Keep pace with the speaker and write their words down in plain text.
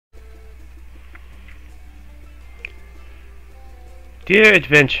Dear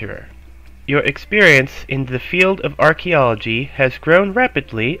adventurer, your experience in the field of archaeology has grown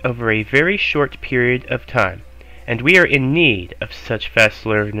rapidly over a very short period of time, and we are in need of such fast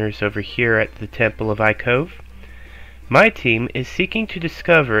learners over here at the Temple of Icove. My team is seeking to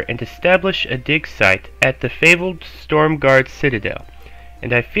discover and establish a dig site at the fabled Stormguard Citadel,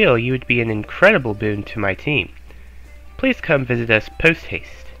 and I feel you would be an incredible boon to my team. Please come visit us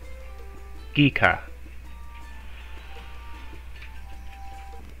post-haste. Geeka.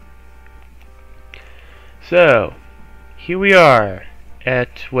 So, here we are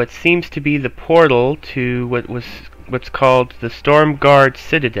at what seems to be the portal to what's called the Stormguard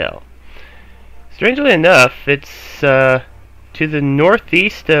Citadel. Strangely enough, it's to the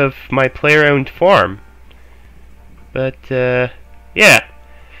northeast of my player-owned farm. But yeah,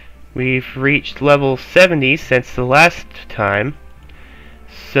 we've reached level 70 since the last time,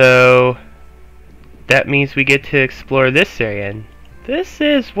 so that means we get to explore this area. And this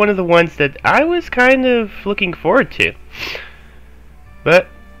is one of the ones that I was kind of looking forward to. But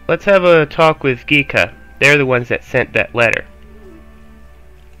let's have a talk with Geeka. They're the ones that sent that letter.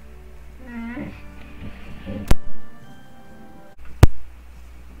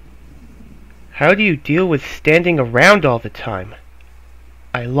 How do you deal with standing around all the time?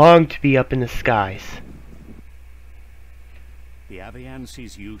 I long to be up in the skies. The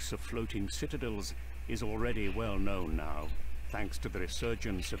Aviansi's use of floating citadels is already well known now, thanks to the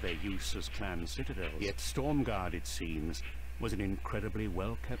resurgence of their use as clan citadels. Yet Stormguard, it seems, was an incredibly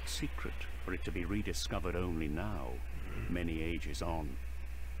well-kept secret for it to be rediscovered only now, many ages on.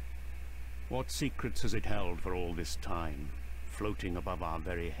 What secrets has it held for all this time, floating above our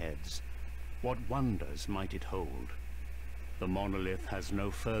very heads? What wonders might it hold? The monolith has no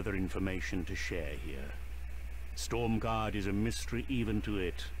further information to share here. Stormguard is a mystery even to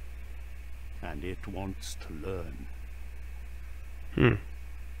it, and it wants to learn.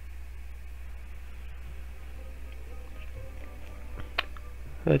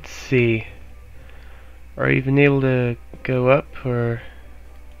 Let's see. Are you even able to go up, or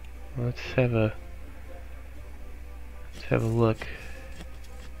let's have a look.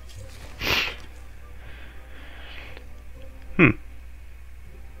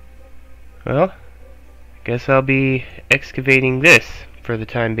 Well, I guess I'll be excavating this for the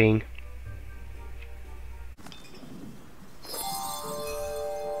time being.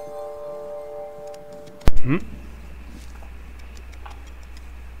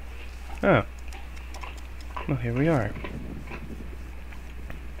 Oh. Well, here we are.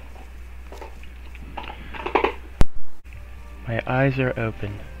 My eyes are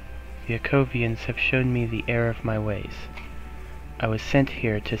open. The Akovians have shown me the error of my ways. I was sent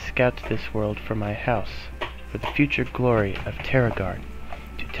here to scout this world for my house, for the future glory of Terragard,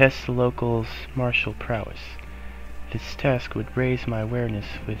 to test the locals' martial prowess. This task would raise my awareness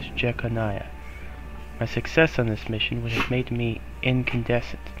with Jeconiah. My success on this mission would have made me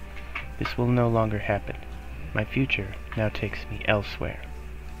incandescent. This will no longer happen. My future now takes me elsewhere.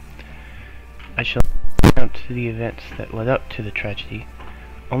 I shall recount the events that led up to the tragedy,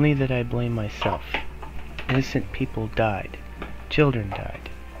 only that I blame myself. Innocent people died. Children died.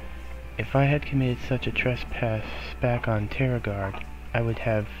 If I had committed such a trespass back on Terragard, I would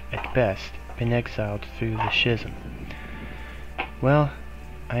have, at best, been exiled through the schism. Well,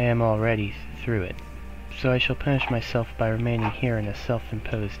 I am already through it, so I shall punish myself by remaining here in a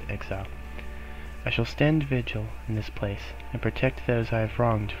self-imposed exile. I shall stand vigil in this place, and protect those I have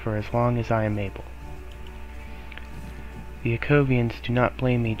wronged for as long as I am able. The Akovians do not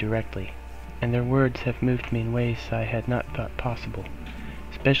blame me directly, and their words have moved me in ways I had not thought possible,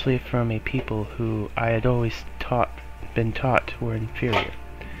 especially from a people who I had always been taught were inferior.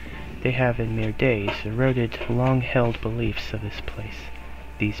 They have in mere days eroded long-held beliefs of this place,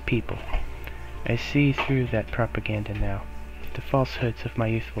 these people. I see through that propaganda now, the falsehoods of my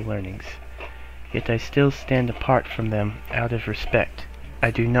youthful learnings. Yet I still stand apart from them out of respect. I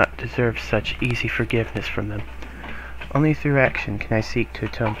do not deserve such easy forgiveness from them. Only through action can I seek to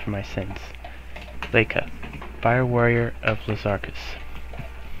atone for my sins. Leica, Fire Warrior of Lazarkus.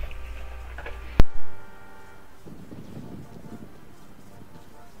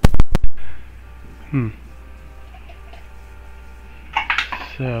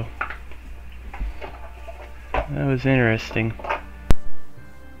 So, that was interesting.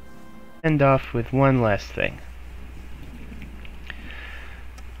 End off with one last thing.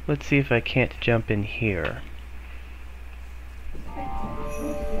 Let's see if I can't jump in here.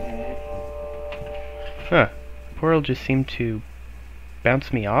 Huh. Portal just seemed to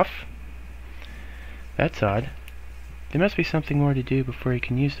bounce me off? That's odd. There must be something more to do before you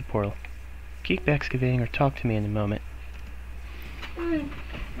can use the portal. Keep excavating or talk to me in a moment.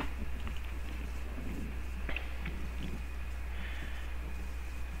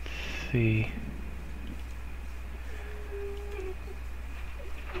 See.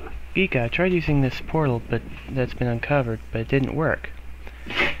 Vika, I tried using this portal that's been uncovered, but it didn't work.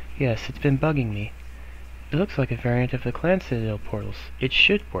 Yes, it's been bugging me. It looks like a variant of the Clan Citadel portals. It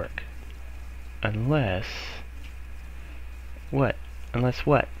should work. Unless... What? Unless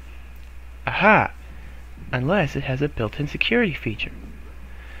what? Aha! Unless it has a built-in security feature.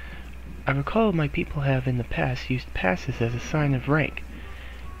 I recall my people have in the past used passes as a sign of rank.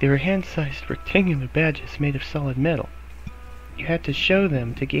 They were hand-sized rectangular badges made of solid metal. You had to show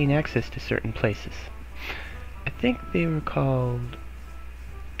them to gain access to certain places. I think they were called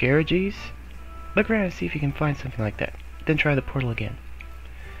garages. Look around and see if you can find something like that. Then try the portal again.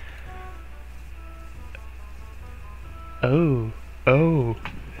 Oh.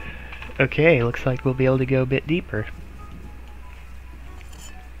 Okay, looks like we'll be able to go a bit deeper.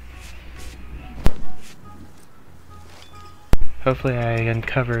 Hopefully I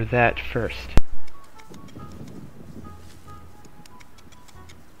uncover that first.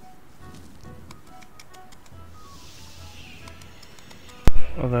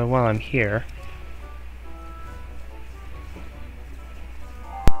 Although while I'm here...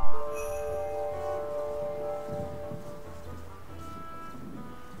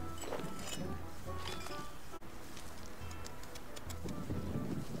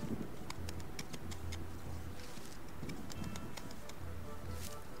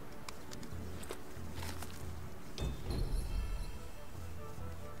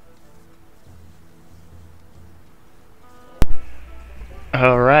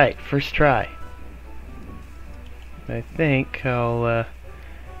 Alright, first try. I think I'll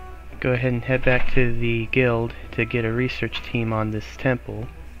go ahead and head back to the guild to get a research team on this temple,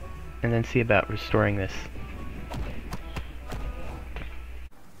 and then see about restoring this.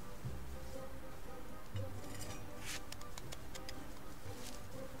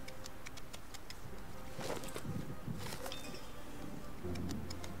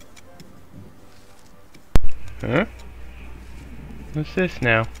 Huh? What's this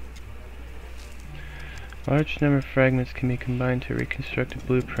now? Large number of fragments can be combined to reconstruct a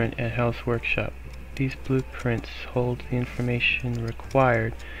blueprint at House Workshop. These blueprints hold the information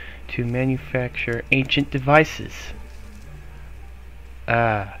required to manufacture ancient devices.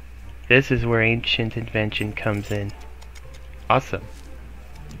 Ah, this is where ancient invention comes in. Awesome.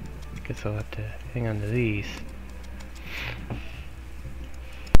 Guess I'll have to hang on to these.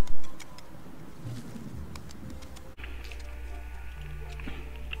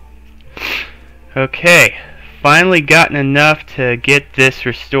 Okay, finally gotten enough to get this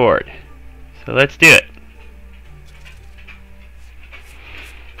restored. So let's do it.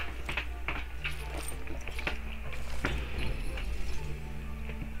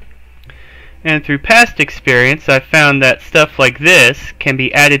 And through past experience, I found that stuff like this can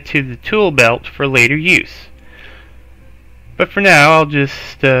be added to the tool belt for later use. But for now, I'll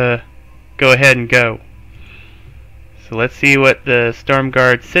just go ahead and go. So let's see what the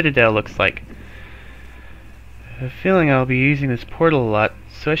Stormguard Citadel looks like. I have a feeling I'll be using this portal a lot,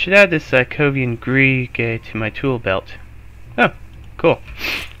 so I should add this Ikovian Greek to my tool belt. Oh, cool.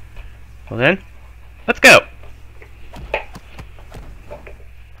 Well then, let's go!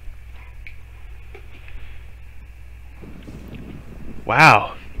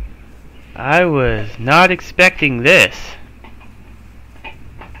 Wow, I was not expecting this.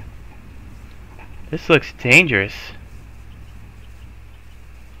 This looks dangerous.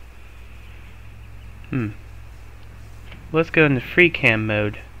 Let's go into free cam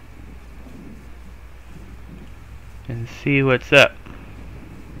mode and see what's up.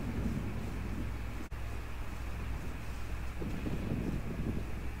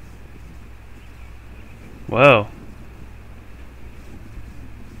 Whoa.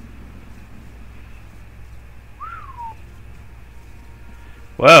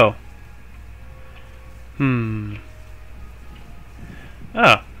 Whoa. Oh.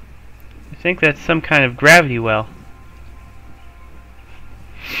 I think that's some kind of gravity well.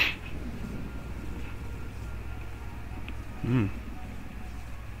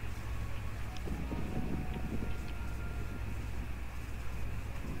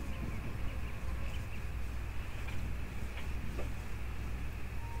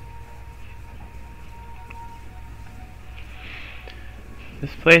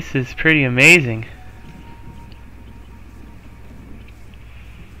 This place is pretty amazing.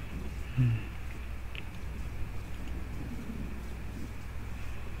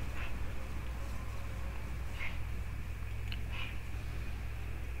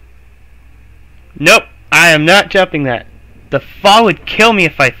 Nope, I am not jumping that. The fall would kill me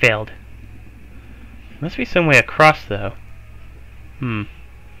if I failed. There must be some way across, though.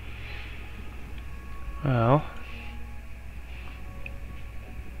 Well.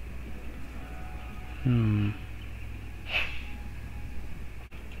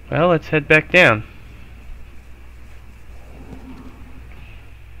 Well, let's head back down.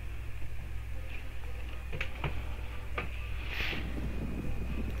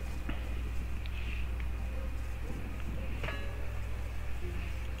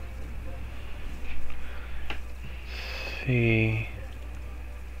 Let's see.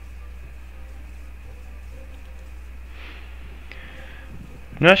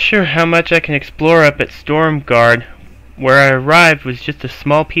 I'm not sure how much I can explore up at Stormguard. Where I arrived was just a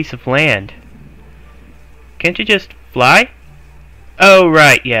small piece of land. Can't you just fly? Oh,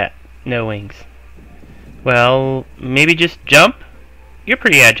 right, yeah. No wings. Well, maybe just jump? You're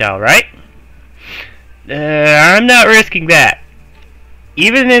pretty agile, right? I'm not risking that.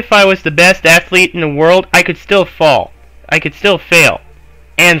 Even if I was the best athlete in the world, I could still fall. I could still fail.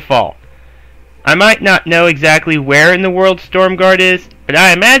 And fall. I might not know exactly where in the world Stormguard is, but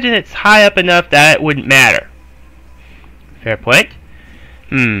I imagine it's high up enough that it wouldn't matter. Fair point.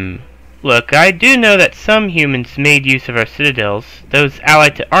 Look, I do know that some humans made use of our citadels, those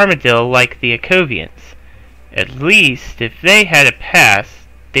allied to Armadillo like the Acovians. At least, if they had a past,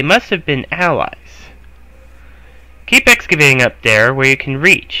 they must have been allies. Keep excavating up there where you can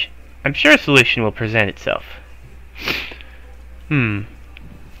reach. I'm sure a solution will present itself.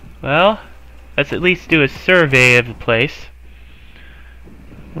 Well, let's at least do a survey of the place.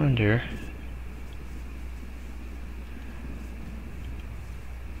 I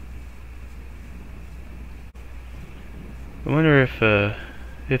wonder if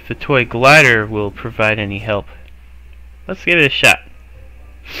the toy glider will provide any help. Let's give it a shot.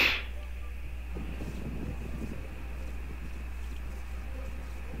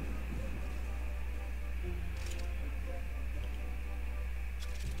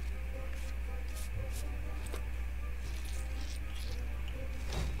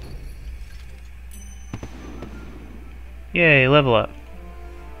 Yay, level up.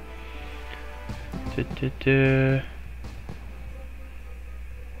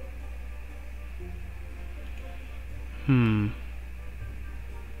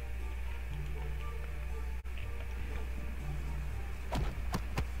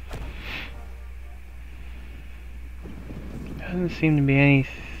 Doesn't seem to be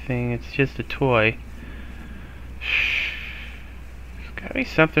anything, it's just a toy. There's gotta be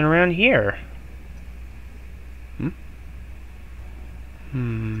something around here.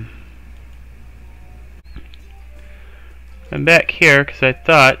 I'm back here because I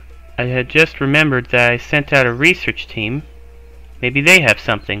thought I had just remembered that I sent out a research team. Maybe they have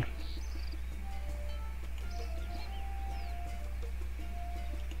something.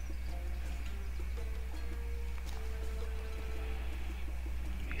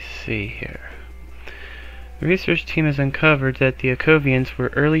 Let me see here. The research team has uncovered that the Acovians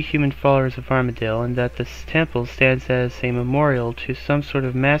were early human followers of Armadillo, and that this temple stands as a memorial to some sort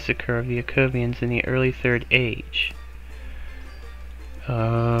of massacre of the Acovians in the early Third Age.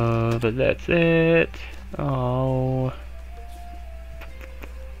 But that's it. Oh.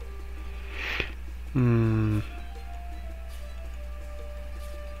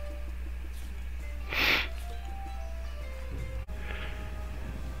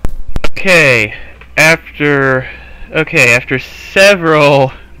 Okay, after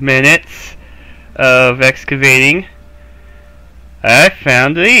several minutes of excavating, I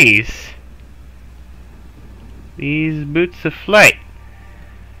found these boots of flight,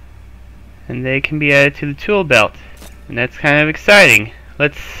 and they can be added to the tool belt, and that's kind of exciting.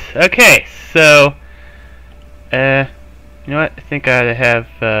 Okay, so you know what, I think I ought to have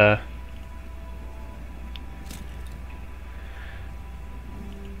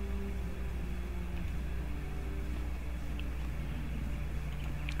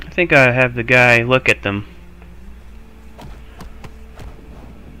the guy look at them.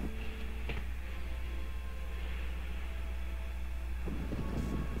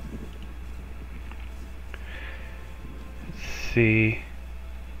 Let's see.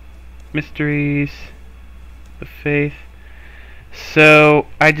 Mysteries of Faith. So,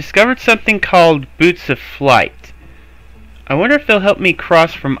 I discovered something called Boots of Flight. I wonder if they'll help me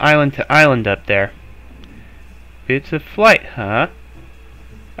cross from island to island up there. Boots of Flight, huh?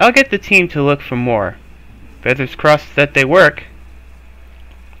 I'll get the team to look for more. Feathers crossed that they work.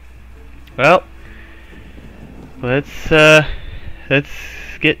 Well, let's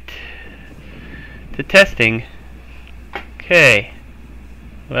get to testing. Okay.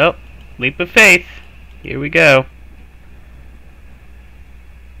 Well, leap of faith. Here we go.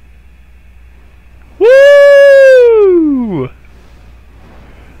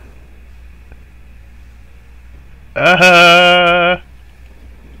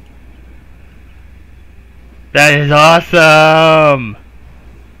 That is awesome!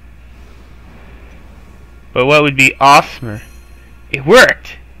 But what would be awesomer? It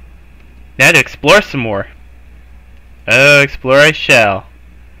worked! Now to explore some more. Oh, explore I shall.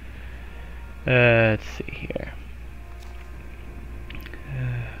 Let's see here.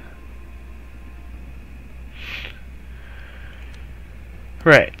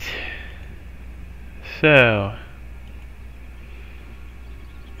 Right. So.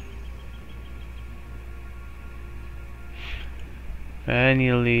 I need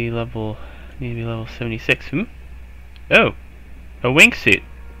to be level 76. Oh, a wingsuit.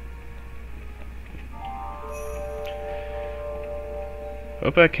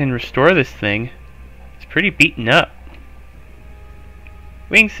 Hope I can restore this thing. It's pretty beaten up.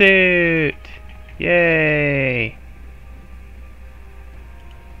 Wingsuit! Yay!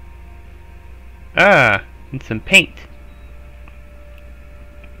 Ah, and some paint.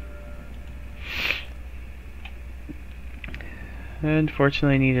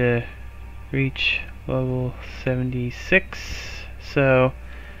 Unfortunately, I need to reach level 76, so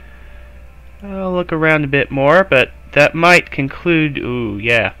I'll look around a bit more, but that might conclude... Ooh,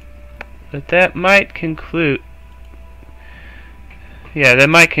 yeah. But that might conclude... Yeah, that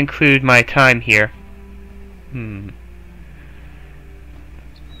might conclude my time here.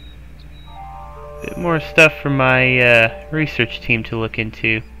 Bit more stuff for my research team to look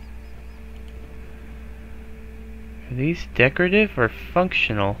into. Are these decorative or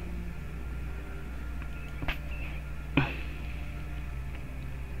functional?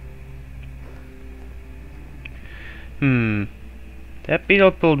 That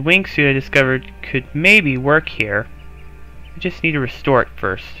beetle-pulled wingsuit I discovered could maybe work here. I just need to restore it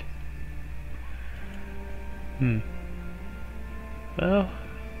first. Well,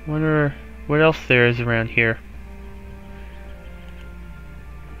 wonder what else there is around here.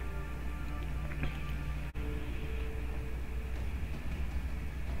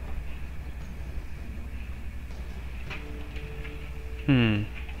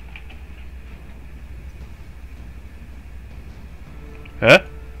 Huh?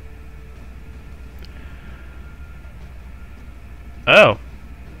 Oh.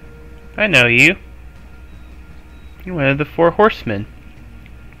 I know you. You're one of the 4 horsemen.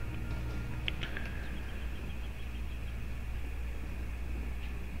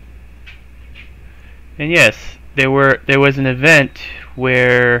 And yes, there was an event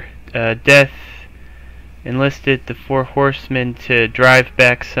where Death enlisted the 4 horsemen to drive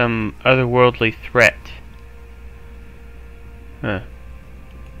back some otherworldly threat. Huh.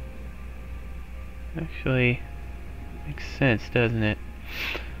 Actually, makes sense, doesn't it?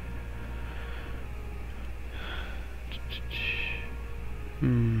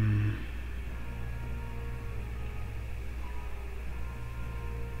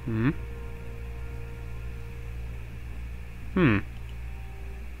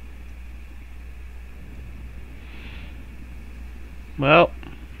 Well,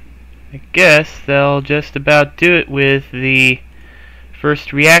 I guess they'll just about do it with the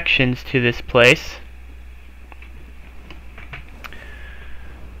first reactions to this place.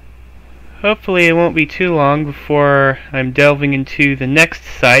 Hopefully it won't be too long before I'm delving into the next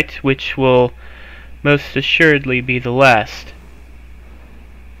site, which will most assuredly be the last.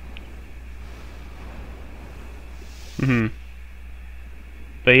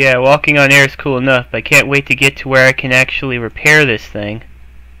 But yeah, walking on air is cool enough. I can't wait to get to where I can actually repair this thing.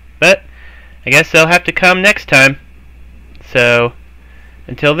 But I guess they'll have to come next time. So,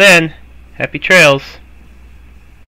 until then, happy trails.